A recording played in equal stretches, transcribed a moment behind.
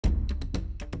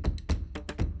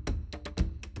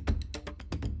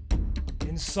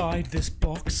Inside this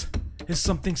box is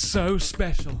something so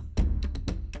special,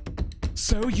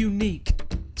 so unique,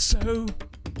 so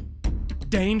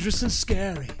dangerous and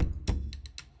scary.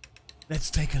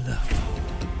 Let's take a look.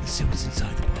 Let's see what's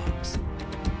inside the box.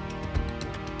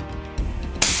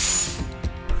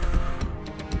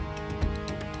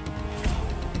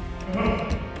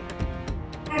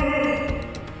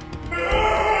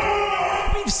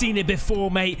 We've seen it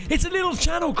before, mate. It's a little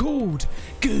channel called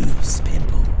Goose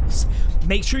Pimples.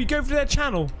 Make sure you go over to their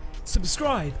channel,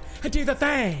 subscribe, and do the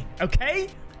thing, okay?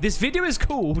 This video is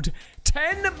called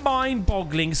 10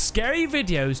 mind-boggling scary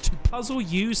videos to puzzle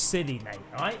you silly, mate,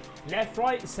 alright? Left,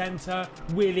 right, centre,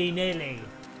 willy-nilly.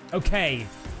 Okay,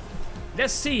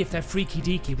 let's see if they're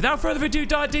freaky-deaky. Without further ado,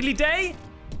 diddly-day,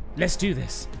 let's do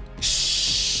this. Shh.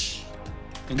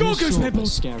 In this short but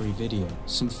scary video,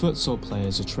 some futsal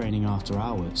players are training after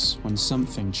hours when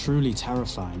something truly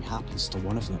terrifying happens to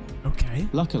one of them. Okay.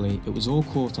 Luckily, it was all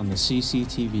caught on the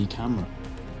CCTV camera.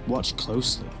 Watch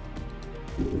closely.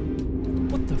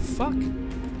 What the fuck?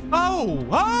 Oh!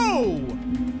 Oh!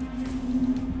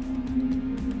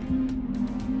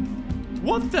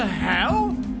 What the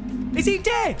hell? Is he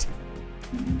dead?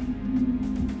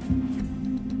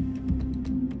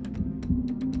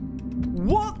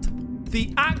 What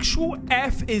the actual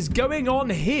F is going on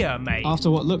here, mate?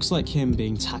 After what looks like him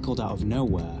being tackled out of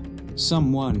nowhere,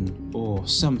 someone or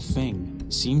something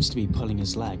seems to be pulling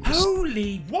his leg.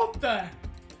 Holy, what the?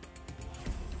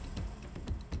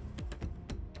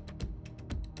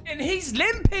 And he's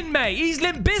limping, mate. He's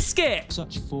Limp Bizkit.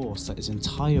 Such force that his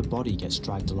entire body gets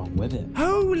dragged along with it.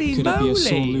 Holy moly. Could it be a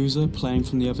sore loser playing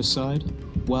from the other side?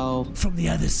 Well, from the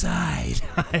other side.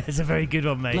 That's a very good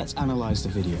one, mate. Let's analyze the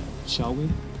video, shall we?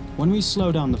 When we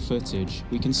slow down the footage,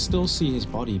 we can still see his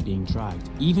body being dragged,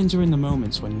 even during the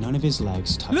moments when none of his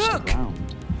legs touch the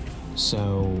ground.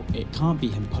 So, it can't be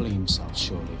him pulling himself,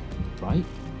 surely, right?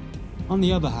 On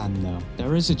the other hand though,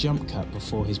 there is a jump cut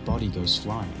before his body goes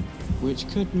flying, which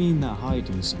could mean they're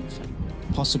hiding something,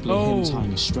 possibly him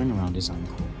tying a string around his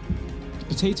ankle. The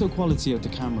potato quality of the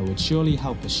camera would surely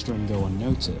help a string go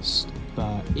unnoticed,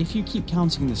 but if you keep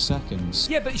counting the seconds...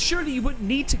 Yeah, but surely you wouldn't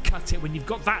need to cut it when you've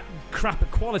got that crap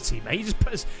of quality, mate. You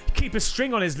just keep a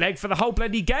string on his leg for the whole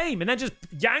bloody game and then just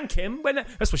yank him when...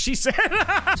 That's what she said.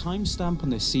 Timestamp on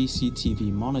the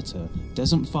CCTV monitor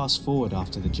doesn't fast forward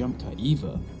after the jump cut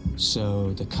either,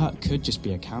 so the cut could just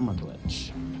be a camera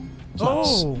glitch.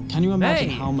 Plus, can you imagine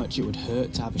how much it would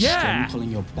hurt to have a string pulling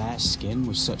your bare skin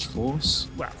with such force?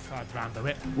 Well, I'd Rambo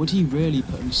it. Would he really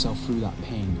put himself through that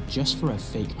pain just for a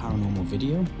fake paranormal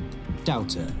video?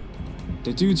 Doubt it.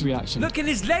 The dude's reaction... Look at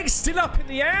his legs still up in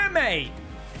the air, mate!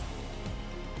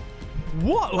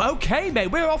 What? Okay, mate,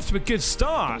 we're off to a good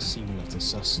start. Does seem a little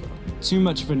sus though. Too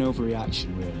much of an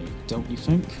overreaction, really, don't you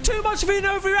think? Too much of an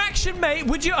overreaction, mate!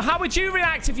 How would you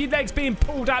react if your leg's being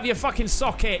pulled out of your fucking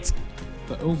socket?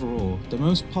 But overall, the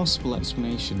most possible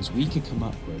explanations we could come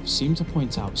up with seem to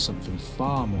point out something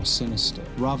far more sinister,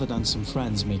 rather than some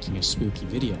friends making a spooky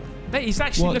video. Mate, he's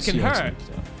actually looking hurt.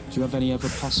 Do you have any other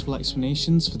possible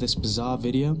explanations for this bizarre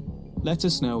video? Let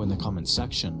us know in the comments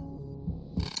section.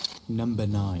 Number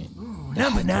 9. Ooh,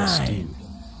 number 9.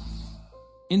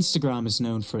 Instagram is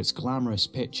known for its glamorous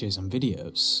pictures and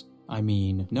videos. I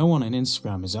mean, no one on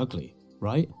Instagram is ugly,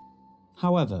 right?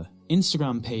 However,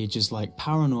 Instagram pages like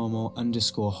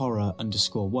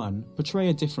paranormal_horror_1 portray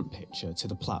a different picture to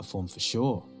the platform for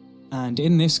sure. And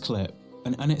in this clip,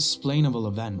 an unexplainable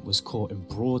event was caught in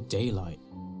broad daylight.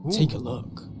 Ooh. Take a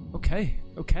look. Okay.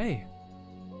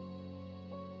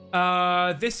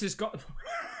 This has got...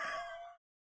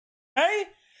 Hey?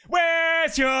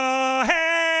 Where's your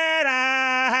head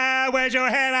at? Where's your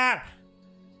head at?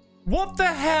 What the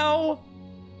hell?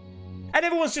 And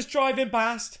everyone's just driving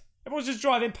past. Everyone's just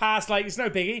driving past like it's no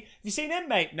biggie. Have you seen him,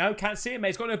 mate? No, can't see him, mate.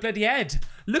 He's got no bloody head.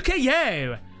 Look at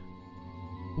you.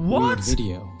 What? Weird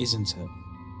video, isn't it?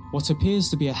 What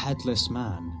appears to be a headless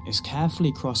man is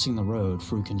carefully crossing the road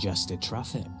through congested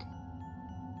traffic.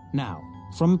 Now,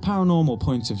 from a paranormal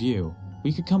point of view,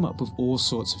 we could come up with all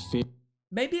sorts of theories.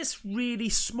 Maybe it's really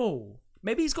small.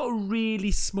 Maybe he's got a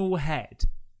really small head.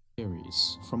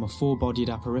 From a full-bodied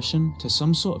apparition to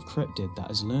some sort of cryptid that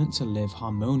has learnt to live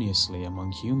harmoniously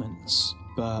among humans.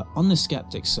 But on the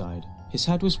skeptic side, his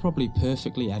head was probably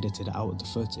perfectly edited out of the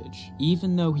footage,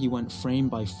 even though he went frame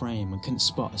by frame and couldn't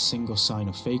spot a single sign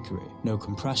of fakery. No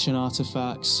compression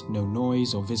artifacts, no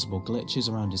noise or visible glitches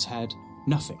around his head,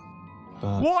 nothing.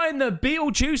 But what in the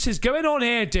Beetlejuice is going on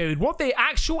here, dude? What the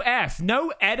actual F?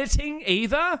 No editing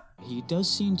either? He does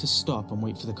seem to stop and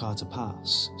wait for the car to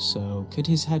pass, so could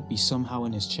his head be somehow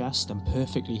in his chest and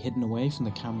perfectly hidden away from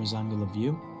the camera's angle of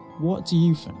view? What do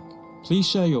you think? Please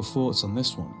share your thoughts on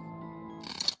this one.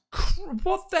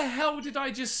 What the hell did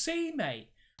I just see, mate?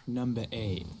 Number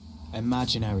 8.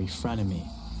 Imaginary frenemy.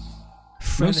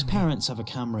 Most parents have a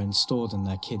camera installed in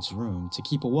their kids' room to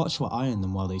keep a watchful eye on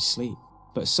them while they sleep.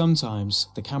 But sometimes,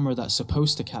 the camera that's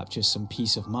supposed to capture some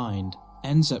peace of mind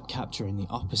ends up capturing the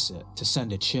opposite to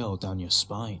send a chill down your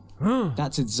spine.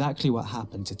 That's exactly what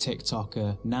happened to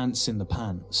TikToker Nance in the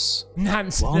Pants.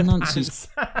 Nance in the Pants.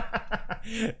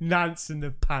 Nance in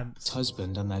the Pants.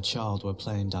 Husband and their child were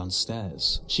playing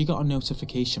downstairs. She got a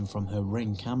notification from her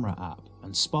Ring camera app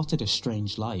and spotted a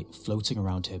strange light floating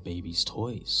around her baby's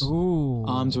toys. Ooh.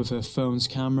 Armed with her phone's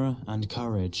camera and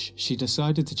courage, she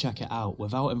decided to check it out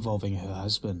without involving her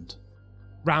husband.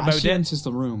 Rambo As she did. enters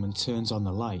the room and turns on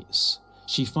the lights,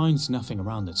 she finds nothing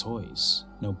around the toys.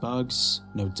 No bugs,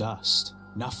 no dust,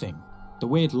 nothing. The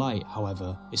weird light,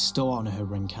 however, is still on her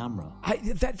Ring camera.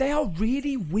 They are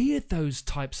really weird, those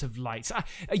types of lights.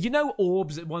 You know,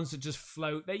 orbs, the ones that just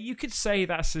float. You could say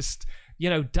that's just, you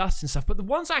know, dust and stuff. But the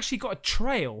ones that actually got a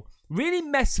trail really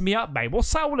messed me up, mate.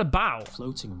 What's that all about?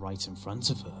 Floating right in front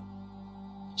of her.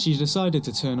 She decided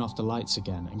to turn off the lights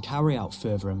again and carry out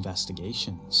further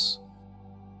investigations.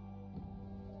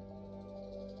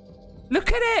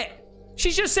 Look at it!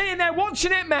 She's just sitting there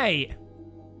watching it, mate!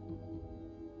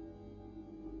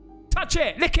 Touch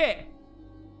it! Lick it!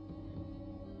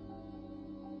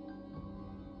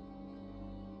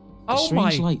 Oh my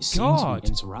A strange light seemed to God! be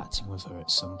interacting with her at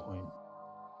some point.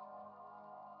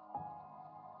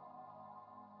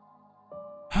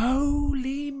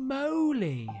 Holy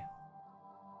moly!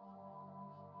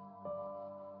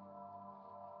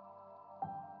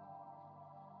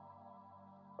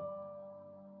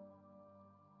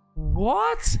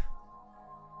 What?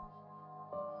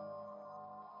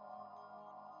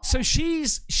 So she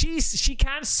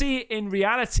can't see it in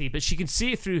reality, but she can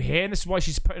see it through here, and this is why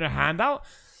she's putting her hand out.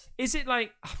 Is it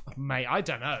like, mate? I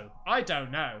don't know. I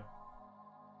don't know.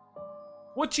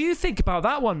 What do you think about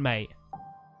that one, mate?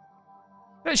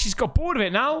 Look, she's got bored of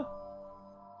it now.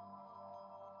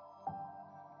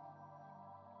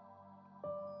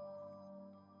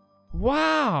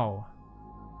 Wow.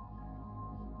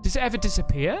 Does it ever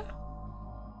disappear?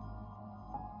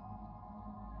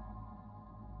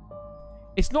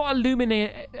 It's not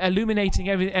illuminating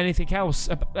anything else.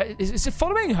 Is it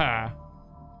following her?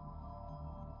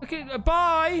 Okay,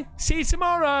 bye. See you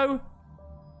tomorrow.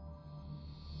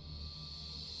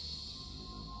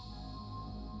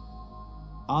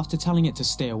 After telling it to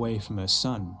stay away from her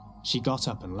son, she got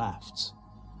up and left.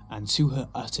 And to her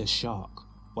utter shock,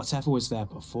 whatever was there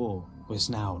before was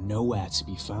now nowhere to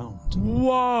be found. Whoa!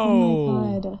 Oh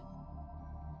my God.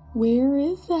 Where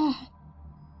is that?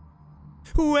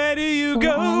 Where do you So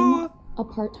go? I'm a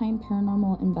part-time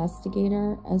paranormal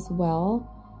investigator as well,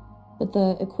 but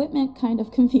the equipment kind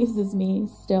of confuses me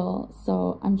still,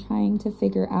 so I'm trying to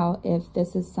figure out if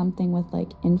this is something with like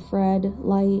infrared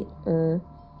light or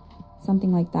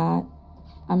something like that.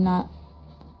 I'm not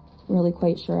really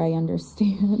quite sure I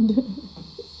understand.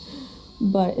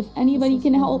 But if anybody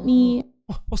can help me...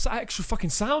 What's that extra fucking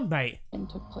sound, mate?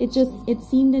 It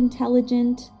seemed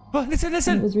intelligent. Oh, listen,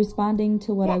 listen. It was responding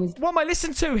to what I was... What am I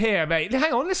listening to here, mate?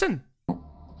 Hang on, listen.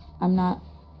 I'm not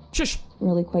Shush.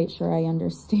 really quite sure I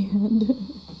understand.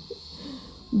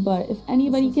 But if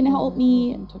anybody can help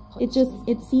me,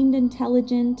 it seemed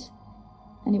intelligent,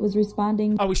 and it was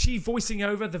responding Oh, is she voicing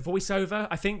over the voiceover,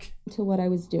 I think? to what I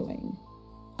was doing.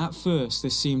 At first,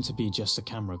 this seemed to be just a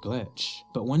camera glitch,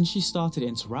 but when she started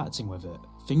interacting with it,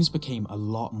 things became a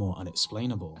lot more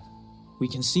unexplainable. We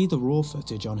can see the raw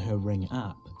footage on her Ring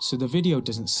app, so the video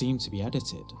doesn't seem to be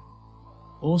edited.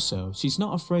 Also, she's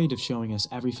not afraid of showing us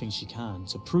everything she can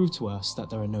to prove to us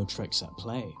that there are no tricks at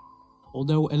play.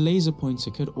 Although a laser pointer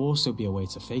could also be a way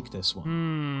to fake this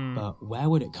one. But where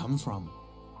would it come from?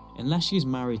 Unless she's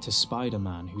married to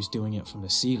Spider-Man who's doing it from the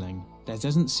ceiling, there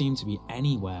doesn't seem to be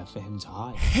anywhere for him to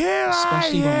hide.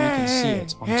 Especially when we can see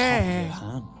it on top of her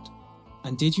hand.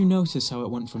 And did you notice how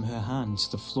it went from her hand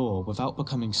to the floor without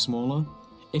becoming smaller?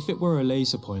 If it were a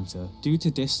laser pointer, due to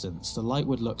distance, the light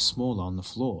would look smaller on the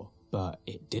floor, but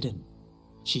it didn't.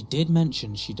 She did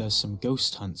mention she does some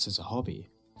ghost hunts as a hobby,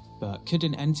 but could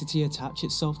an entity attach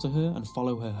itself to her and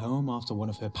follow her home after one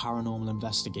of her paranormal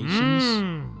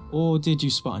investigations? Or did you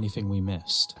spot anything we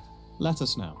missed? Let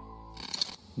us know.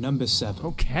 Number 7.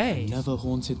 Okay. Another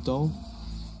haunted doll?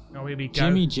 Oh, here we go.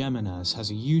 Jimmy Geminas has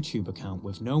a YouTube account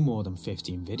with no more than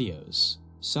 15 videos.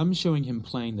 Some showing him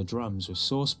playing the drums with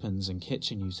saucepans and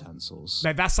kitchen utensils.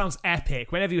 Man, that sounds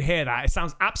epic. Whenever you hear that, it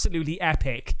sounds absolutely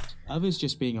epic. Others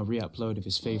just being a re-upload of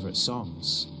his favourite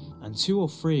songs. and 2 or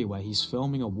 3 where he's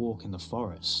filming a walk in the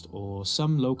forest or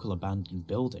some local abandoned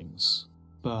buildings.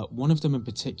 But one of them in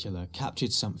particular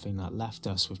captured something that left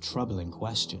us with troubling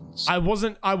questions. I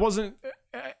wasn't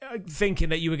thinking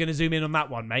that you were going to zoom in on that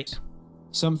one, mate.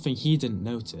 Something he didn't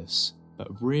notice, but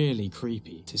really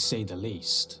creepy to say the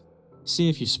least. See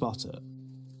if you spot it.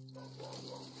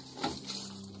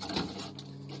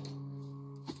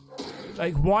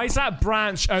 Like, why is that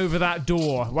branch over that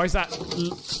door? Why is that...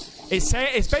 It's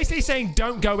basically saying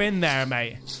don't go in there,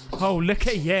 mate. Oh, look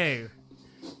at you.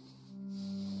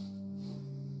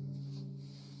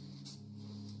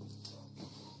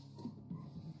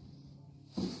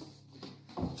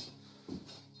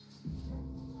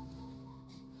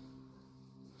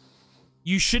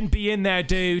 You shouldn't be in there,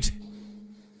 dude.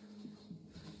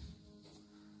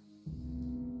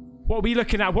 What are we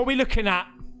looking at? What are we looking at?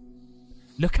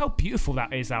 Look how beautiful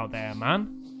that is out there,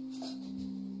 man.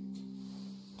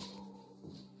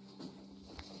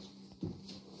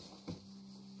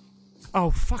 Oh,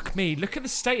 fuck me. Look at the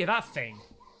state of that thing.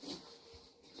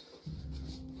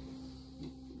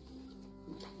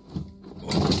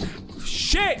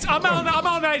 Shit! I'm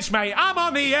on the edge, mate. I'm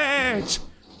on the edge.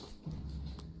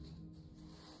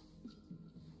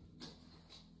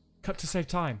 Cut to save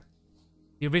time.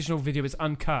 The original video is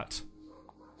uncut.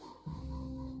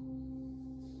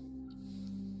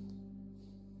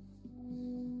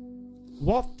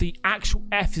 What the actual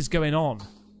F is going on?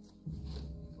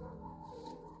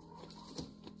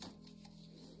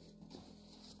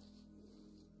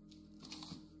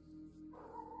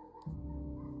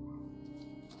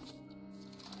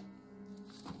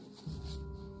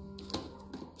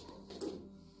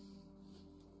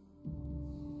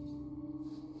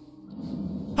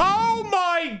 Oh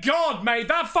my god, mate,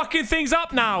 that fucking thing's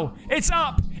up now. It's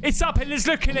up. It's up and it's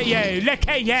looking at you. Look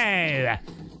at you.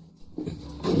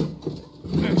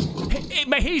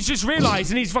 Mate, he's just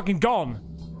realised and he's fucking gone.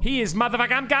 He is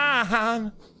motherfucking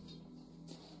gone.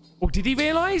 Or did he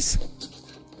realise?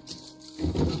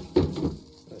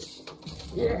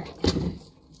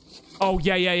 Oh,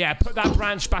 yeah. Put that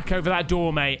branch back over that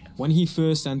door, mate. When he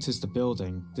first enters the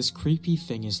building, this creepy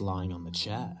thing is lying on the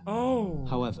chair. Oh.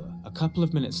 However, a couple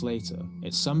of minutes later,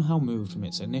 it somehow moved from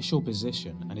its initial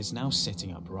position and is now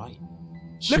sitting upright.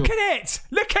 Sure. Look at it!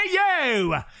 Look at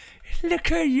you!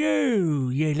 Look at you,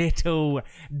 you little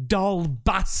doll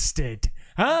bastard.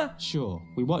 Huh? Sure,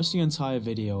 we watched the entire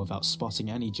video without spotting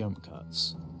any jump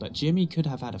cuts, but Jimmy could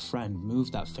have had a friend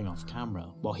move that thing off camera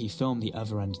while he filmed the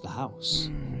other end of the house.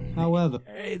 However,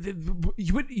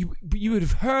 you would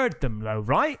have heard them though,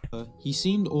 right? He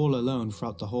seemed all alone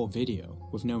throughout the whole video,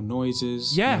 with no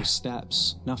noises, no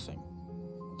steps, nothing.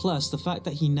 Plus, the fact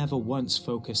that he never once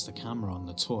focused the camera on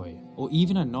the toy, or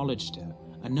even acknowledged it,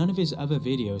 and none of his other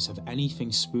videos have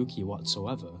anything spooky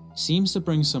whatsoever, seems to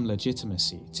bring some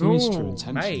legitimacy to his true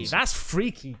intentions. Mate, that's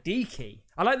freaky deaky.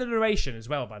 I like the narration as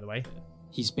well, by the way.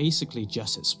 He's basically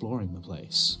just exploring the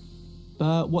place.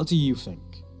 But what do you think?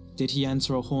 Did he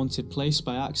enter a haunted place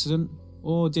by accident,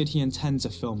 or did he intend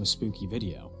to film a spooky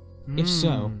video? If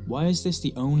so, why is this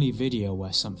the only video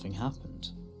where something happened?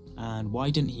 And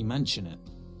why didn't he mention it?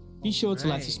 Be sure to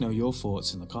let us know your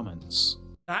thoughts in the comments.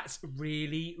 That's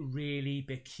really, really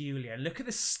peculiar. Look at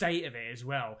the state of it as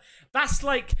well. That's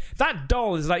like, that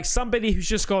doll is like somebody who's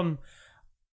just gone,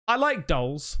 I like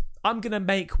dolls, I'm gonna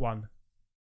make one.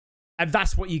 And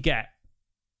that's what you get.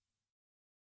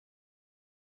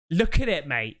 Look at it,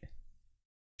 mate.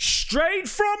 Straight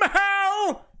from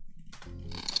hell!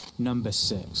 Number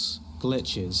 6.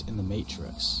 Glitches in the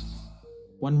Matrix.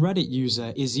 When Reddit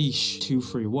user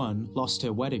Izish231 lost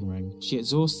her wedding ring, she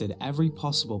exhausted every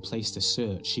possible place to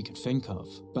search she could think of.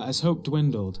 But as hope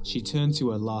dwindled, she turned to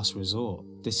her last resort,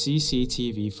 the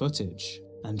CCTV footage.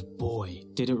 And boy,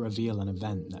 did it reveal an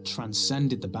event that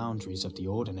transcended the boundaries of the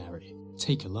ordinary.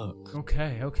 Take a look.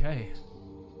 Okay.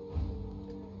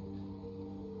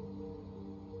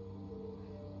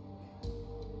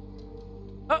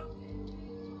 Oh!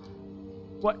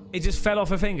 What? It just fell off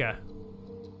her finger?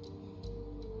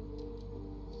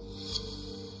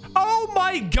 Oh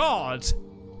my god!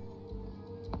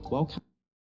 Welcome.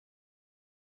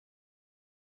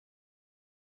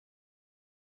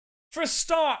 For a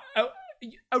start,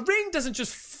 a ring doesn't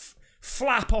just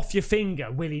flap off your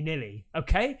finger willy-nilly,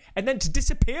 okay? And then to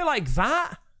disappear like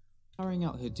that? Carrying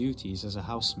out her duties as a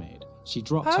housemaid, she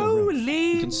dropped her ring.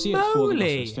 You can see it falling off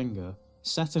her finger,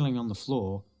 settling on the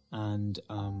floor, and,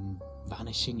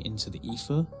 vanishing into the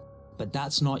ether. But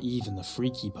that's not even the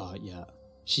freaky part yet.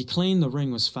 She claimed the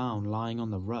ring was found lying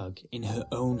on the rug in her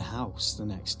own house the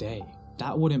next day.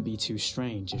 That wouldn't be too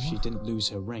strange if she didn't lose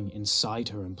her ring inside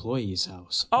her employee's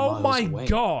house. Oh miles my away.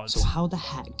 God. So how the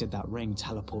heck did that ring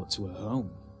teleport to her home?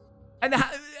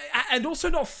 And also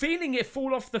not feeling it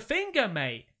fall off the finger,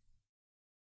 mate.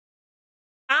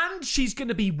 And she's going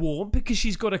to be warm because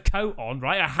she's got a coat on,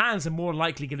 right? Her hands are more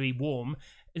likely going to be warm.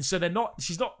 And so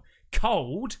she's not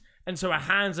cold. And so her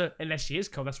hands are, unless she is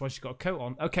cold, that's why she's got a coat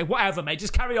on. Okay, whatever, mate,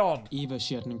 just carry on. Either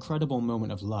she had an incredible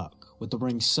moment of luck, with the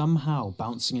ring somehow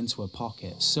bouncing into her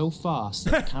pocket so fast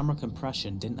that the camera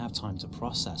compression didn't have time to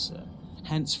process it,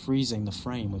 hence freezing the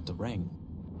frame with the ring.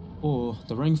 Or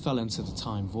the ring fell into the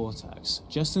time vortex,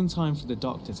 just in time for the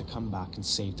doctor to come back and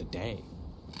save the day.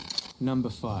 Number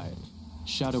 5.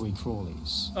 Shadowy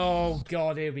crawlies. Oh,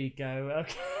 God, here we go.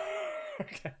 Okay.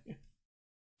 Okay.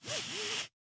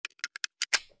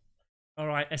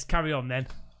 Alright, let's carry on then.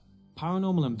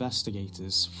 Paranormal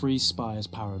investigators, Free Spires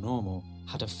Paranormal,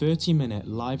 had a 30-minute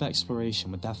live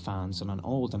exploration with their fans on an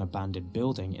old and abandoned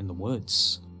building in the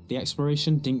woods. The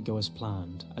exploration didn't go as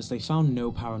planned, as they found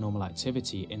no paranormal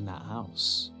activity in that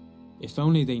house. If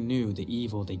only they knew the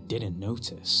evil they didn't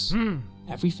notice.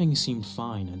 Everything seemed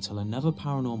fine until another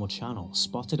paranormal channel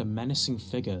spotted a menacing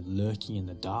figure lurking in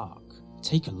the dark.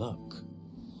 Take a look.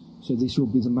 So this will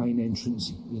be the main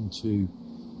entrance into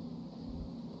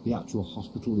the actual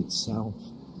hospital itself.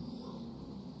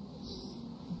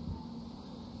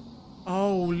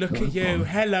 Oh, look at you.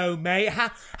 Hello, mate.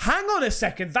 Hang on a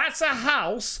second. That's a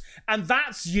house, and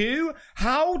that's you?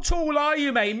 How tall are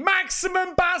you, mate?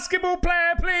 Maximum basketball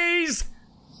player, please!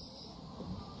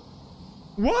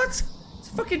 What? It's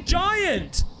a fucking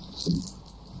giant!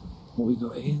 What we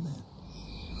got here then?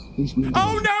 These windows.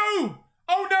 Oh, no!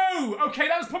 Oh, no! Okay,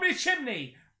 that was probably a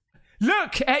chimney.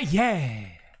 Look at, yeah.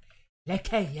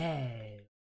 Look at, yeah.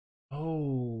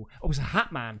 Oh, it's a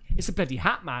hat man. It's a bloody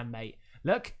hat man, mate.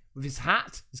 Look. With his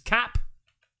hat, his cap.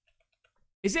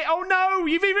 Is it? Oh no!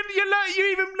 You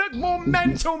even look more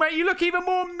mental, mate. You look even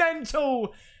more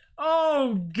mental.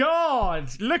 Oh God!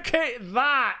 Look at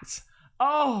that.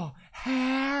 Oh,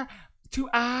 hair, 2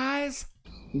 eyes.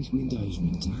 These windows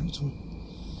were total.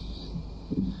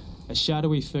 A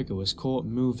shadowy figure was caught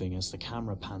moving as the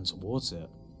camera panned towards it.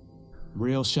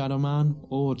 Real Shadow Man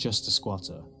or just a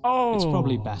squatter? Oh. It's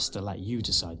probably best to let you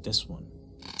decide this one.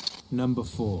 Number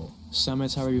 4.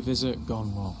 Cemetery visit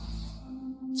gone wrong.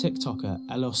 TikToker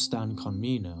Elostan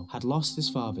Conmino had lost his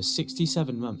father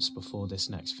 67 months before this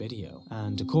next video,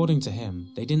 and according to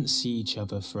him, they didn't see each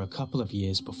other for a couple of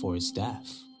years before his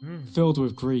death. Filled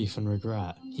with grief and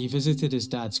regret, he visited his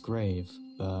dad's grave,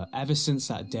 but ever since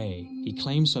that day, he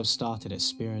claims to have started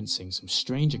experiencing some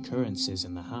strange occurrences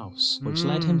in the house, which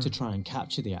led him to try and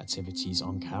capture the activities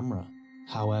on camera.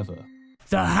 However,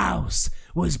 the house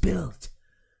was built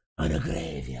on a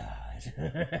graveyard.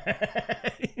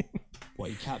 what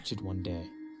he captured one day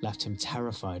left him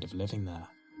terrified of living there.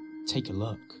 Take a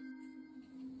look.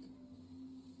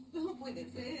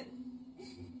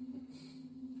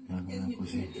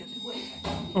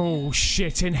 Oh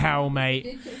shit in hell,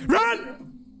 mate. Run!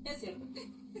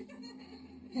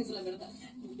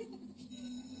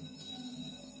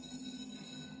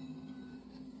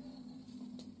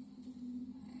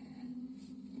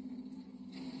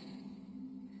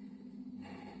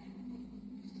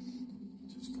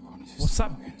 What's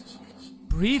that?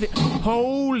 Breathe it.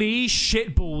 Holy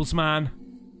shit balls, man.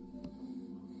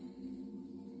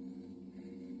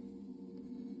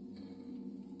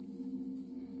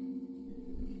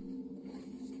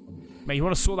 Mate, you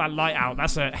want to sort that light out.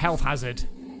 That's a health hazard.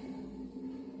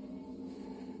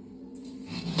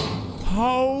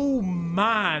 Oh,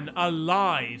 man,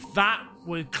 alive. That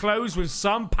would close with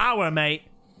some power, mate.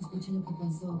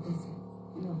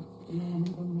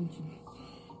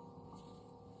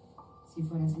 Si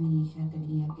fueras mi hija, te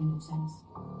diría que lo usaras.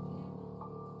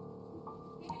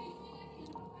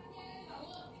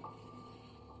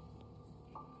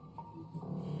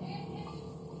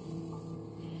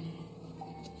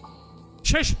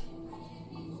 Shush!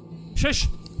 Shush!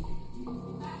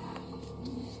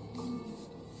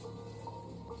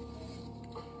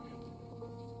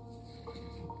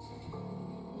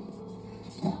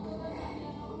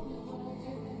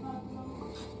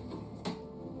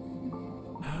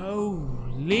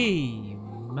 Holy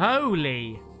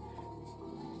moly!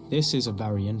 This is a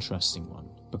very interesting one,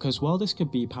 because while this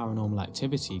could be paranormal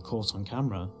activity caught on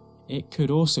camera, it could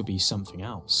also be something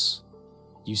else.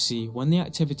 You see, when the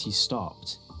activity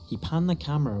stopped, he panned the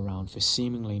camera around for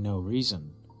seemingly no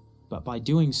reason, but by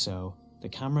doing so, the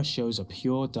camera shows a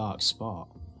pure dark spot,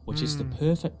 which is the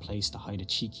perfect place to hide a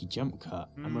cheeky jump cut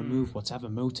and remove whatever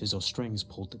motors or strings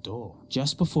pulled the door,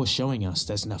 just before showing us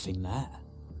there's nothing there.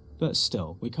 But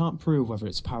still, we can't prove whether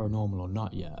it's paranormal or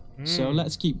not yet. So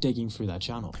let's keep digging through that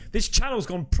channel. This channel's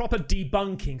gone proper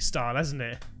debunking style, hasn't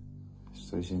it?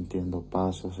 Estoy sintiendo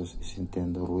pasos, estoy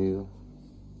sintiendo ruido.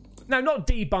 No, not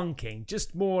debunking,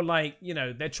 just more like, you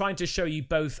know, they're trying to show you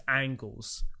both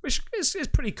angles, which is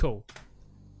pretty cool.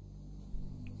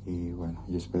 Y bueno,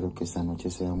 yo espero que esta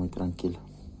noche sea muy tranquila.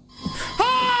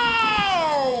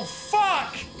 Oh,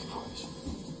 fuck!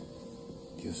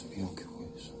 Dios mío, ¿qué fue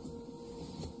eso?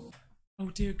 Oh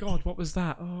dear God, what was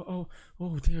that? Oh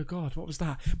dear God, what was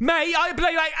that? Mate, I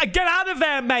play like, get out of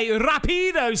there, mate,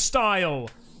 Rapido style.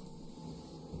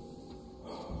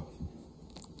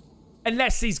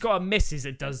 Unless he's got a missus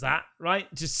that does that, right?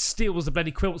 Just steals the bloody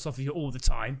quilts off of you all the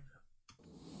time.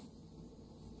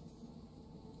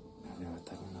 Me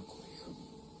arrebataron la cobija.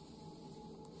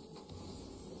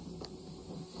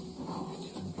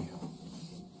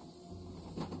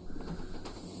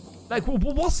 Like,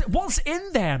 what's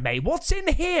in there, mate? What's in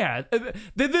here?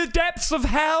 The depths of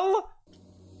hell?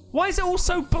 Why is it all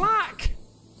so black?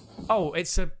 Oh,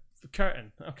 it's a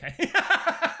curtain. Okay. Me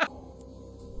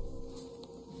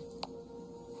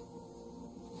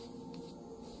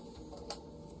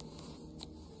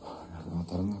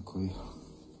arrebataron la cobija.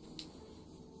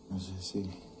 No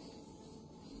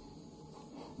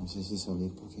sé si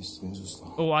salir porque estoy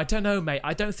asustado. Oh, I don't know, mate.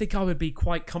 I don't think I would be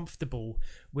quite comfortable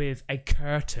with a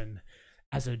curtain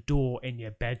as a door in your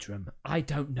bedroom. I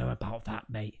don't know about that,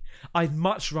 mate. I'd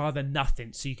much rather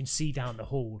nothing so you can see down the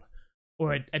hall.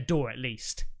 Or a door, at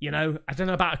least. You know? I don't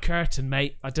know about a curtain,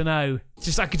 mate. I don't know.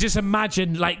 Just, I could just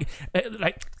imagine, like...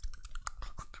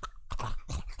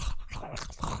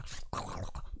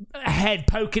 a head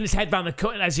poking his head round the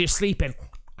curtain as you're sleeping.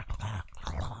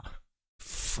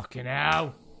 Fucking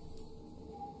hell.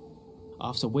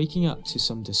 After waking up to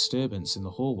some disturbance in the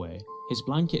hallway, his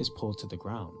blanket is pulled to the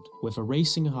ground. With a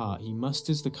racing heart, he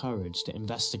musters the courage to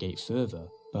investigate further,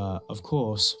 but of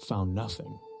course, found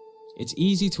nothing. It's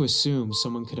easy to assume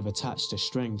someone could have attached a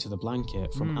string to the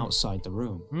blanket from outside the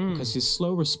room, because his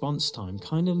slow response time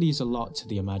kind of leaves a lot to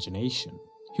the imagination.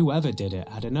 Whoever did it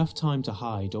had enough time to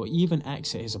hide or even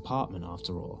exit his apartment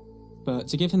after all. But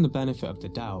to give him the benefit of the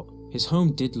doubt, his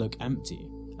home did look empty,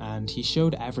 and he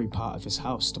showed every part of his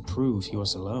house to prove he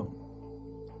was alone.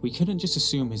 We couldn't just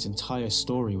assume his entire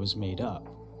story was made up,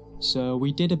 so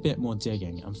we did a bit more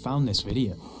digging and found this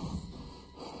video.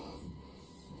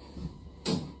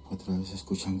 Otra vez se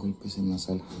escuchan golpes en la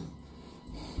sala.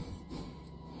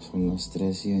 Son las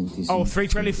 3:25. Oh,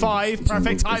 3:25,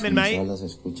 perfect timing, mate. En la sala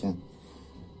se escuchan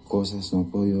cosas, no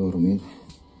he podido dormir.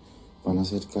 Van a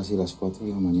ser casi las 4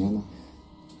 de la mañana.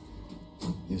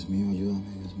 Dios mío, ayúdame,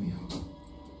 Dios mío.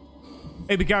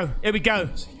 Here we go, here we go.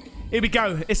 Here we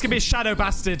go. It's gonna be a shadow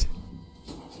bastard.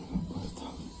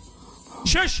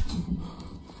 Shush!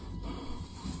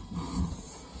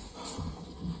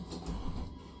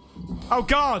 Oh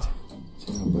God!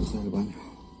 Cierra la puerta del baño.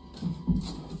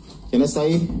 ¿Quién está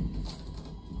ahí?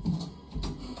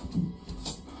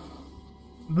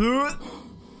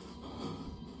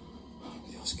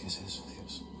 Dios, ¿qué es eso,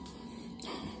 Dios?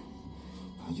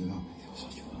 Ayúdame, Dios,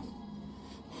 ayúdame.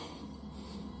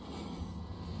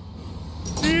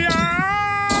 Yo!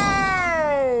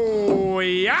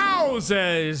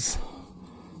 Yowzers!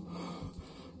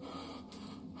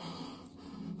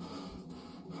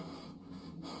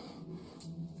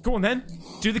 Go on then.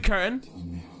 Do the curtain.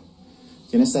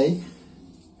 ¿Quién está ahí?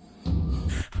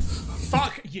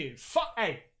 Fuck you.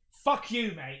 Hey. Fuck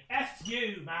you, mate. F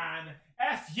you, man.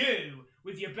 F you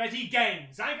with your bloody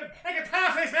games. I ain't got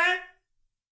time for this, man.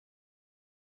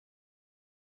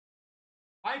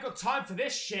 I ain't got time for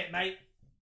this shit, mate.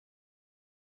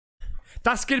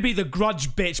 That's gonna be the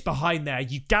grudge bitch behind there.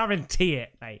 You guarantee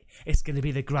it, mate. It's gonna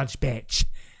be the grudge bitch.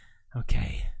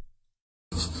 Okay.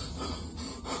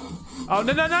 Oh,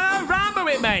 no, Rambo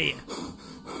it, mate.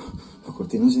 La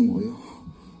cortina se movió.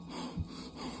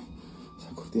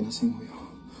 Esa cortina se movió.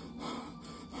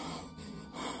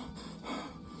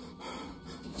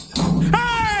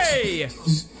 Hey!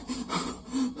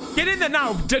 Get in there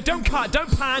now. Don't cut.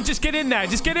 Don't pan. Just get in there.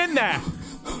 Just get in there.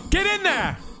 Get in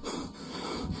there.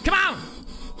 Come on.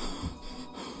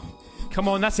 Come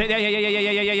on. That's it.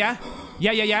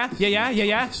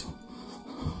 Yeah.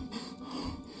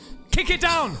 Kick it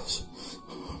down.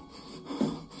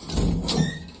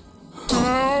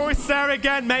 Oh, it's there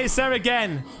again, mate. It's there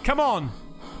again. Come on.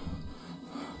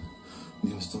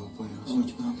 Dios Todopoderoso,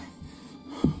 ayúdame.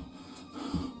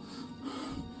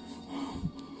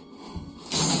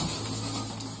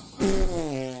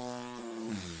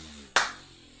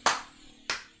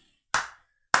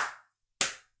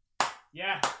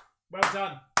 Yeah, well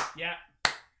done. Yeah,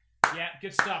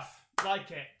 good stuff.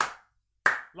 Like it.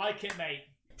 Like it, mate.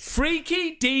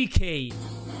 Freaky deaky.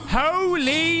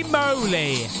 Holy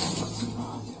moly.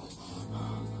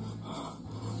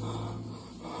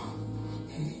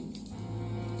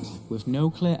 With no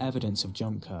clear evidence of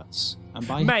jump cuts, and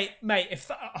by mate, if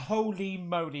that, holy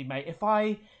moly, mate, if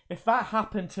that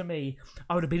happened to me,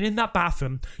 I would have been in that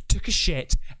bathroom, took a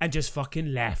shit, and just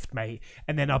fucking left, mate,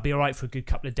 and then I'll be alright for a good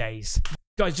couple of days.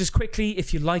 Guys, just quickly,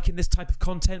 if you're liking this type of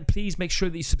content, please make sure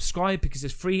that you subscribe because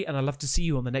it's free, and I'd love to see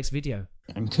you on the next video.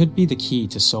 And could be the key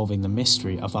to solving the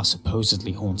mystery of our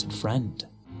supposedly haunted friend.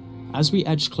 As we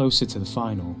edged closer to the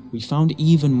final, we found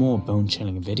even more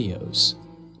bone-chilling videos.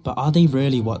 But are they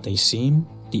really what they seem?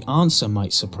 The answer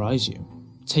might surprise you.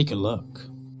 Take a look.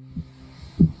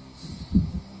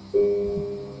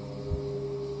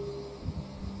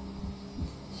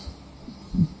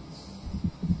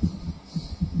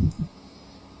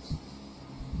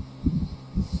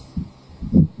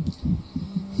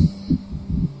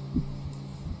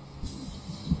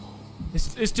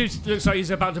 This dude looks like he's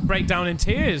about to break down in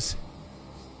tears.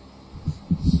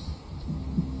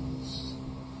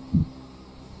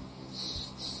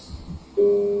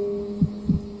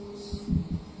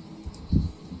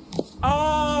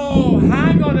 Oh,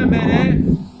 hang on a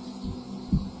minute.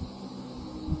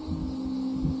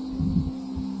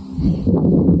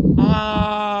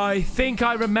 I think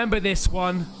I remember this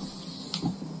one.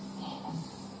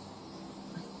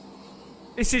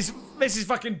 This is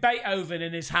fucking Beethoven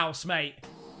in his house, mate.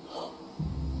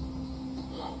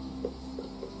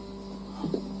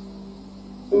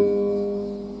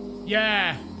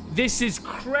 Yeah, this is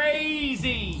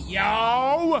crazy,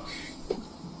 yo.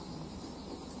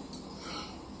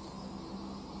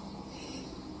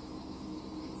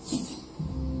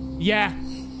 Yeah,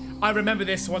 I remember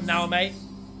this one now, mate.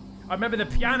 I remember the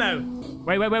piano.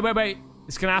 Wait.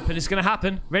 It's gonna happen, it's gonna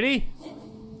happen. Ready?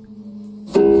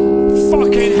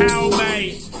 Fucking hell,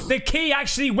 mate. The key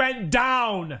actually went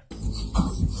down.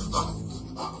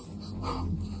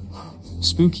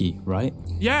 Spooky, right?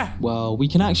 Yeah. Well, we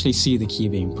can actually see the key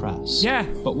being pressed. Yeah.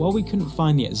 But while we couldn't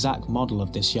find the exact model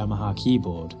of this Yamaha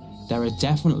keyboard, there are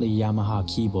definitely Yamaha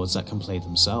keyboards that can play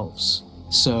themselves.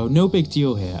 So no big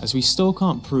deal here, as we still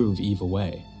can't prove either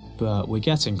way. But we're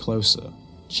getting closer.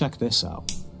 Check this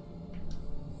out.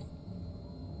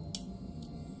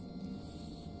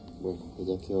 Bueno,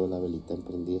 ya quedó la velita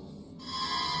encendida.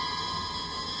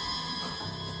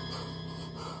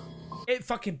 It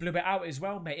fucking blew it out as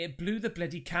well, mate. It blew the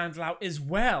bloody candle out as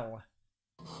well.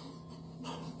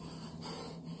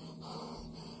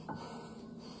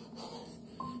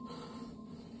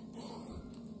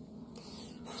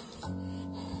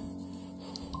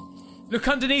 Look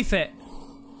underneath it.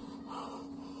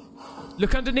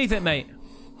 Look underneath it, mate.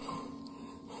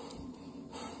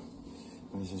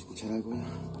 ¿Puedes escuchar algo ya?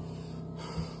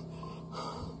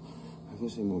 Algo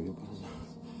se movió para allá.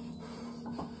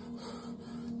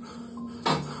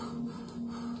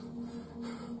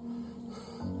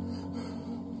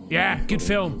 Yeah, good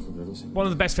film. One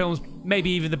of the best films,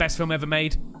 maybe even the best film ever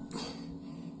made.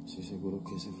 Estoy seguro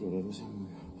que ese florero se movió.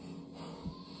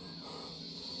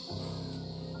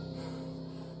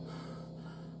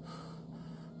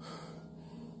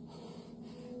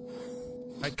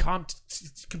 Mate,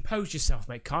 compose yourself,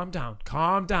 mate. Calm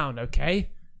down, okay?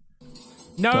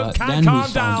 No, but can't then calm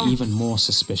we down. found even more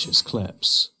suspicious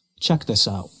clips. Check this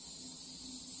out.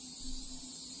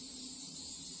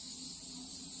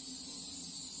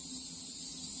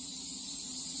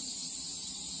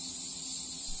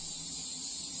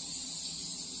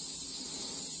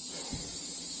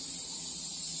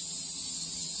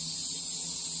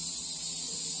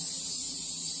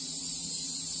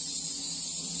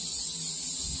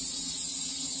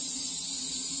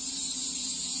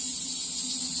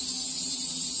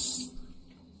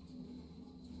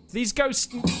 These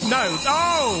ghosts know.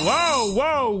 Oh,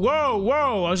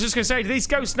 whoa. I was just going to say, do these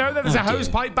ghosts know that there's a hose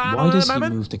pipe ban on at the Why does he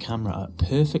moment? move the camera up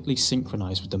perfectly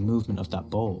synchronized with the movement of that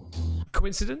ball?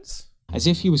 Coincidence? As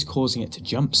if he was causing it to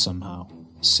jump somehow,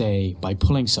 say by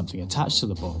pulling something attached to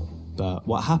the ball. But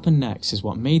what happened next is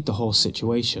what made the whole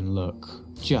situation look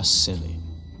just silly.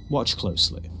 Watch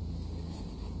closely.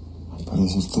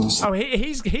 Oh,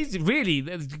 he's really...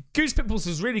 Goose Pimples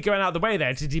is really going out of the way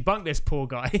there to debunk this poor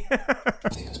guy.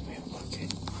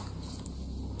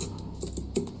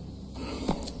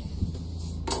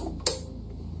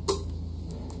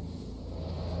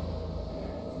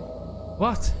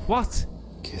 What?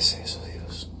 ¿Qué es eso,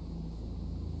 Dios?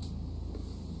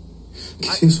 ¿Qué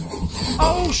es eso?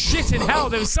 Oh, shit in hell.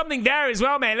 There was something there as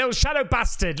well, man. Little shadow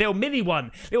bastard. Little mini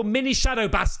one. Little mini shadow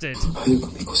bastard. Ay,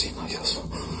 con mi cocina, Dios.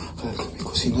 Ay, con mi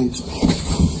cocina, Dios mío.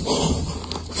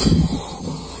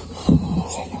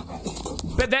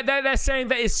 But they're saying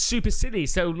that it's super silly.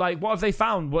 So like, what have they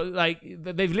found? What, like,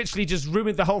 they've literally just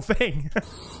ruined the whole thing.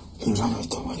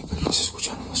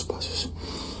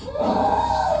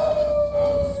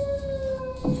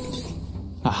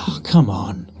 Ah, come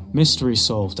on. Mystery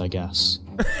solved, I guess.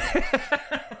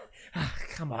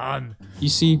 Come on. You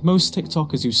see, most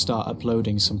TikTokers who start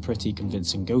uploading some pretty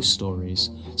convincing ghost stories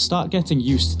start getting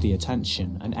used to the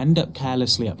attention and end up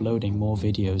carelessly uploading more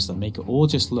videos that make it all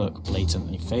just look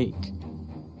blatantly fake.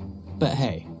 But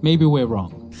hey, maybe we're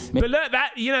wrong. But look,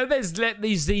 that, you know, there's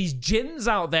these jinns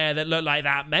out there that look like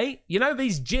that, mate. You know,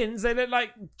 these jinns, they look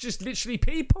like just literally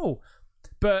people.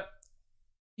 But,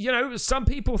 you know, some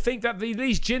people think that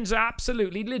these jinns are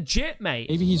absolutely legit, mate.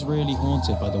 Maybe he's really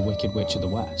haunted by the Wicked Witch of the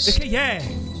West. Okay, yeah.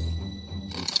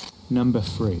 Number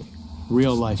 3.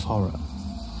 Real life horror.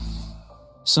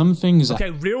 Some things Okay,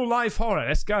 real life horror,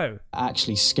 let's go. are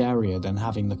actually scarier than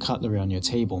having the cutlery on your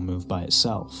table move by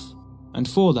itself. And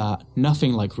for that,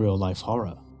 nothing like real life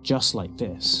horror. Just like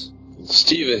this.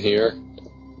 Steven here.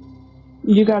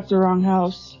 You got the wrong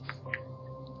house.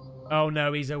 Oh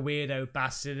no, he's a weirdo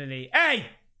bastard, isn't he? Hey!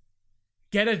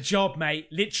 Get a job, mate.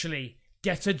 Literally,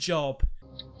 get a job.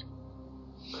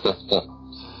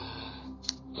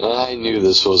 I knew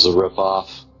this was a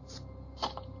ripoff.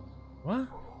 What?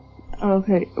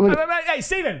 Okay. Hey,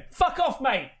 Steven! Fuck off,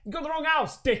 mate! You got the wrong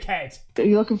house, dickhead! Are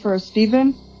you looking for a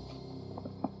Steven?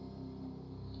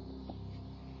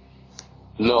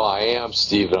 No, I am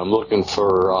Steven. I'm looking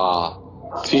for,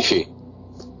 Fifi.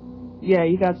 Yeah,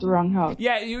 you got the wrong house.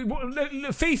 Yeah,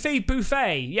 Fifi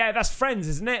Buffet. Yeah, that's Friends,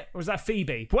 isn't it? Or is that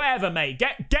Phoebe? Whatever, mate.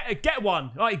 Get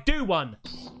one. Like, do one.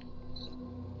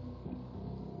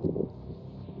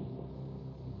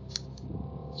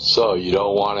 So, you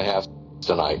don't want to have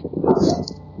tonight?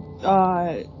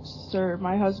 Sir,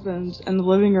 my husband's in the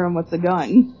living room with the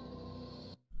gun.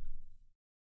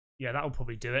 Yeah, that'll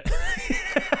probably do it.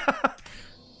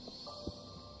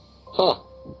 Huh.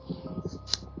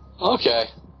 Okay.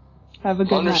 Have a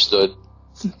good Understood.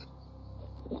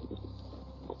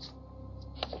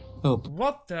 Oh,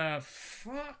 What the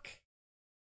fuck?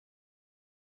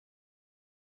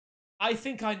 I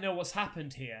think I know what's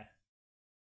happened here.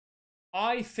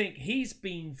 I think he's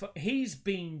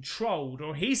been trolled,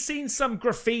 or he's seen some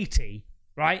graffiti,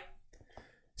 right?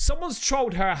 Someone's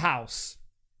trolled her house.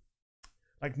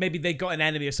 Like maybe they got an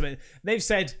enemy or something. They've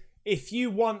said, if you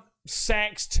want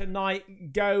sex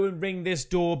tonight, go and ring this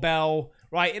doorbell,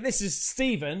 right? And this is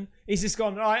Steven. He's just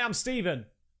gone, all right, I'm Steven.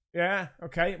 Yeah,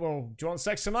 okay, well, do you want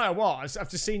sex tonight or what? I've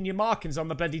just seen your markings on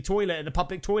the bloody toilet in the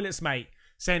public toilets, mate,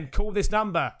 saying, call this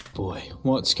number. boy,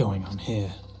 what's going on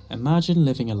here? Imagine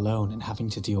living alone and having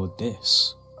to deal with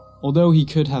this. Although he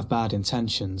could have bad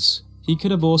intentions, he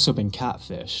could have also been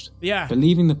catfished. Yeah.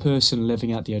 Believing the person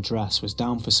living at the address was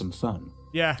down for some fun.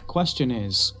 Yeah. Question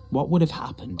is, what would have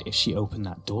happened if she opened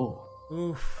that door?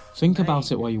 Oof. Think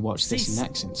about it while you watch this See,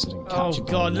 next incident. Oh captured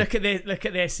by god, a look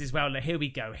at this as well. Look, here we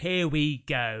go. Here we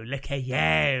go. Look at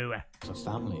you. for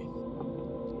family.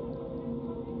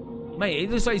 Mate,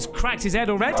 it looks like he's cracked his head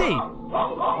already.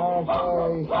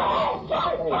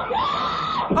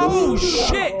 Oh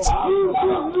shit!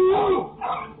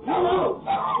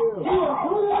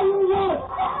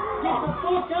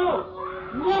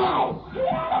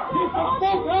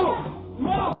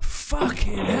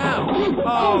 Fucking hell!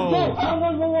 Oh!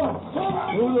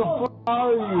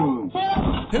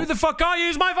 Who the fuck are you?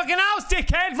 It's my fucking house,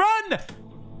 dickhead! Run!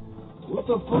 What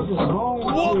the fuck is wrong with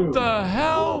you? What the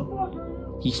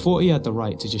hell? He thought he had the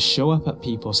right to just show up at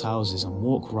people's houses and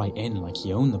walk right in like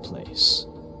he owned the place.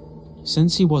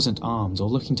 Since he wasn't armed or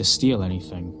looking to steal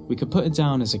anything, we could put it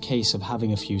down as a case of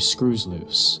having a few screws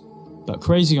loose. But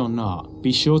crazy or not,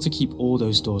 be sure to keep all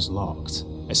those doors locked,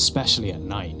 especially at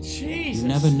night. Jesus. You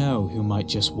never know who might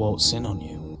just waltz in on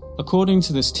you. According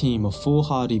to this team of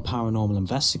foolhardy paranormal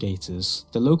investigators,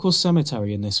 the local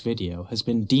cemetery in this video has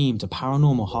been deemed a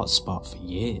paranormal hotspot for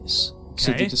years.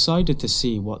 So they decided to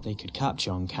see what they could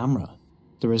capture on camera.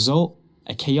 The result?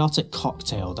 A chaotic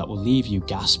cocktail that will leave you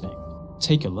gasping.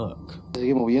 Take a look.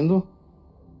 ¿Sigue moviendo?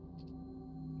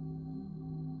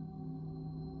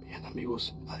 Bien,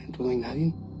 amigos, adentro no hay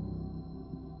nadie.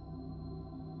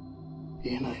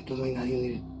 Bien, adentro no hay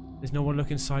nadie. There's no one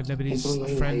looking inside nobody's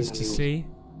friends to see.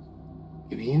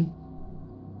 ¿Qué bien?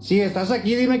 Si estás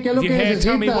aquí, dime qué es lo If que you're here, necesitas.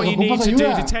 tell me what you need ¿Ocupas to do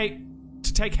ayuda?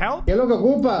 to take help. ¿Qué es lo que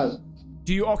ocupas?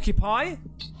 Do you occupy?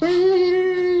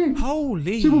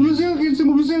 Holy. Se movió ese ángel,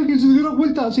 se dio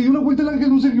una vuelta el ángel,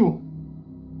 don Sergio.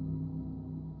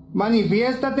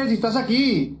 Manifiéstate si estás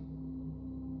aquí.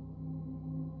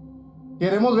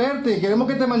 Queremos verte, queremos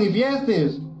que te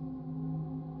manifiestes.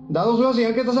 Danos una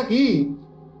señal que estás aquí.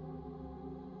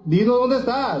 Dino, ¿dónde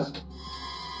estás?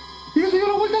 ¡Se dio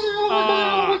la vuelta, se dio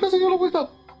la vuelta, se dio la vuelta,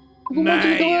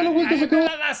 se dio la vuelta!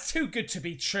 Mate, that's too good to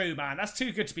be true, man. That's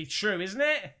too good to be true, isn't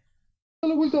it?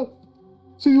 La vuelta.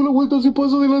 Se dio la vuelta, se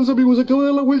pasó de lanza, amigos. Se acaba de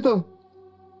dar la vuelta.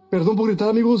 Perdón por gritar,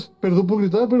 amigos. Perdón por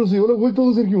gritar, pero se dio la vuelta,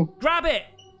 don Sergio. Grab it.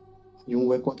 Hay un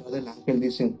hueco atrás del ángel,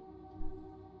 dicen.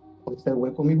 ¿Dónde está el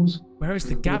hueco, amigos? Where is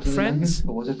the gap, friends?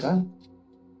 Lo voy a acercar.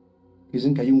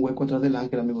 Dicen que hay un hueco atrás del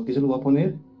ángel, amigos. Aquí se lo voy a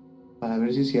poner para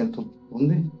ver si es cierto.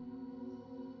 ¿Dónde?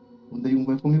 ¿Dónde hay un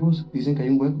hueco, amigos? Dicen que hay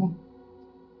un hueco.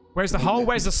 Where's the hole?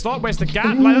 Where's the slot? Where's the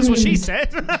gap? Like, that's what she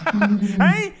said.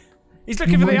 Hey? He's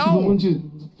looking for the hole.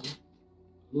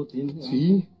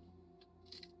 Sí.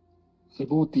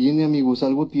 Algo tiene, amigos.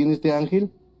 Algo tiene este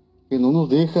ángel que no nos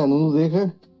deja, no nos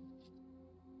deja.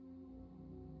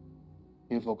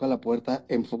 Enfoca la puerta,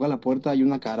 hay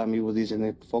una cara, amigos. Dicen,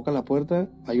 enfoca la puerta,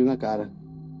 hay una cara.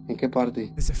 ¿En qué parte?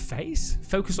 There's a face?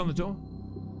 Focus on the door.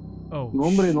 Oh. No,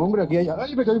 hombre, aquí hay...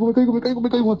 ¡Ay, me caigo!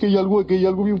 Aquí hay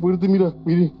algo bien fuerte, mira,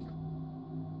 mire.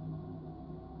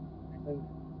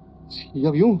 Sí,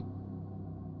 ya vio.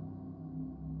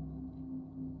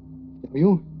 Come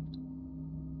on!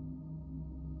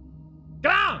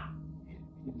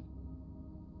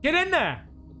 Get in there!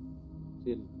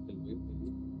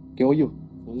 ¿Qué hoyo?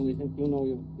 No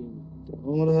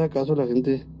le da caso a la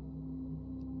gente.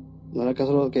 No le da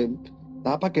caso a lo que...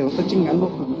 Nada para que no esté chingando.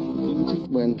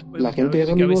 Bueno, la gente es,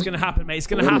 amigos. It's gonna happen, mate. It's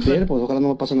gonna happen. Pues ojalá no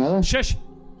me pase nada. Shush.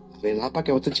 Nada para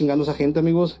que no esté chingando esa gente,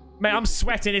 amigos. Mate, I'm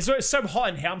sweating. It's so hot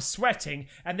in here. I'm sweating,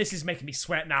 and this is making me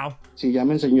sweat now. Sí, ya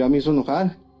me enseñó, ya me hizo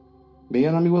enojar.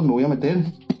 Vean, amigos, me voy a meter.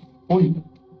 Uy.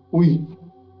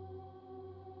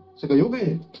 ¿Se cayó,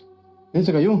 qué?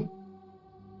 Se cayó.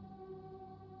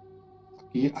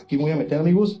 Aquí me voy a meter,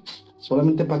 amigos.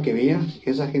 Solamente para que vean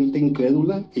esa gente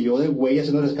incrédula. Y yo de güey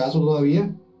haciéndoles caso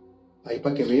todavía. Ahí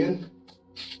para que vean.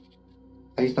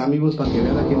 Ahí está, amigos, para que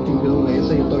vean la gente incrédula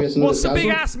esa. Yo todavía haciéndoles caso. What's the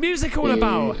big ass music all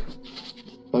about?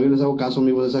 Todavía les hago caso,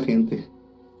 amigos, de esa gente.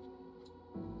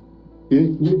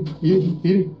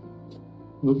 Mire.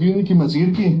 No tiene que me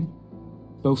acerque.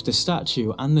 Both the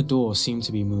statue and the door seem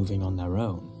to be moving on their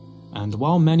own. And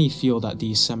while many feel that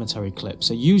these cemetery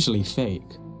clips are usually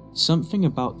fake, something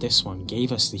about this one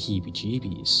gave us the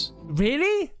heebie-jeebies.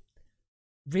 Really?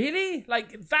 Really?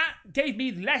 Like, that gave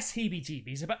me less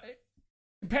heebie-jeebies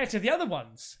compared to the other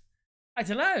ones. I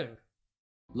don't know.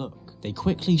 Look, they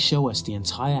quickly show us the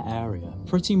entire area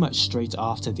pretty much straight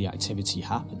after the activity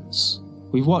happens.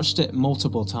 We've watched it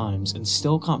multiple times and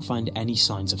still can't find any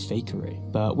signs of fakery,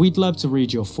 but we'd love to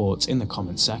read your thoughts in the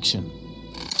comment section.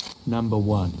 Number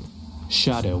 1.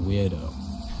 Shadow Weirdo.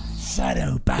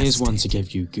 Shadow bastard. Here's one to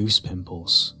give you goose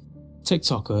pimples.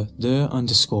 TikToker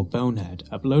the_bonehead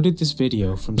uploaded this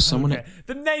video from someone.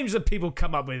 The names that people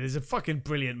come up with is a fucking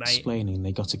brilliant, mate. Explaining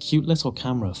they got a cute little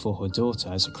camera for her daughter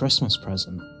as a Christmas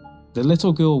present. The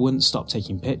little girl wouldn't stop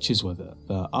taking pictures with it,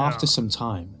 but after some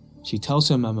time, she tells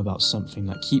her mum about something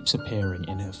that keeps appearing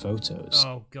in her photos.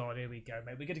 Oh god, here we go,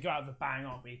 mate. We're gonna go out with a bang,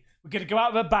 aren't we? We're gonna go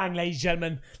out with a bang, ladies and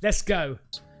gentlemen. Let's go.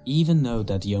 Even though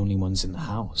they're the only ones in the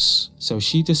house. So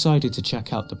she decided to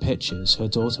check out the pictures her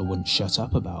daughter wouldn't shut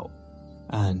up about.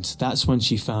 And that's when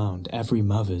she found every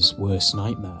mother's worst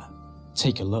nightmare.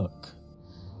 Take a look.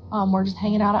 We're just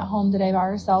hanging out at home today by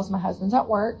ourselves. My husband's at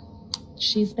work.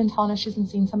 She's been telling us she's been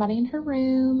seeing somebody in her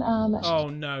room. Oh,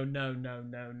 no.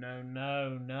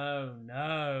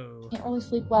 Can't really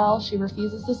sleep well. She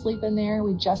refuses to sleep in there.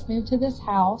 We just moved to this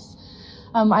house.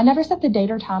 I never set the date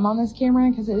or time on this camera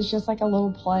because it was just like a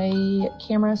little play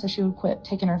camera, so she would quit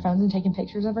taking her phones and taking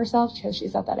pictures of herself because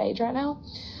she's at that age right now.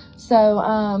 So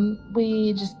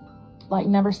we just like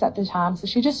never set the time. So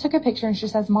she just took a picture and she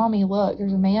says, "Mommy, look,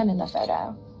 there's a man in the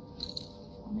photo."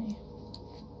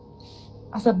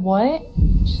 I said, "What?"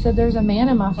 She said, "There's a man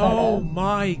in my photo." Oh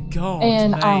my god.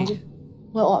 And mate. I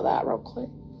went like that real quick.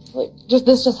 Like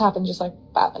this just happened just like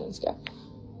 5 minutes ago.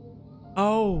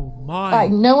 Oh my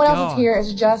Like no one god. else is here.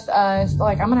 It's just us.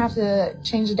 Like I'm gonna have to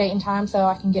change the date and time so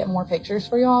I can get more pictures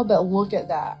for y'all. But look at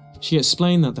that. She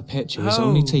explained that the picture was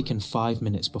only taken 5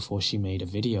 minutes before she made a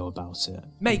video about it.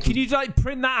 Mate, can you like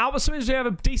print that out or something so we have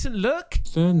a decent look?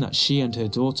 Confirmed that she and her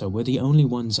daughter were the only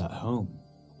ones at home,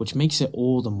 which makes it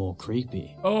all the more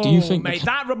creepy. Oh, do you think mate,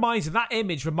 that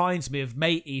image reminds me of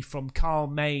Matey from Carl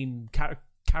Maine,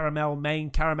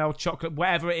 caramel chocolate,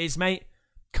 whatever it is, mate.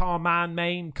 Carman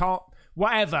Maine,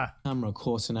 whatever. The camera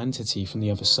caught an entity from the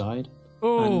other side?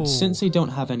 And since they don't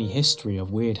have any history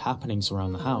of weird happenings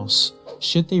around the house,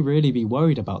 should they really be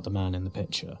worried about the man in the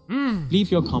picture?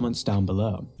 Leave your comments down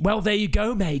below. Well, there you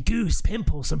go, mate. Goose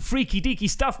Pimples, some freaky deaky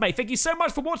stuff, mate. Thank you so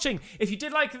much for watching. If you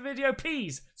did like the video,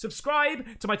 please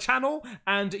subscribe to my channel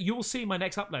and you will see my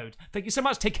next upload. Thank you so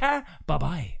much. Take care.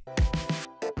 Bye-bye.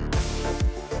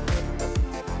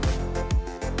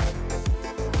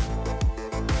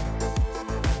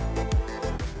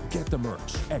 Get the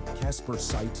merch at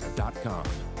Caspersight.com.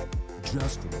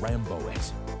 Just Rambo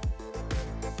it.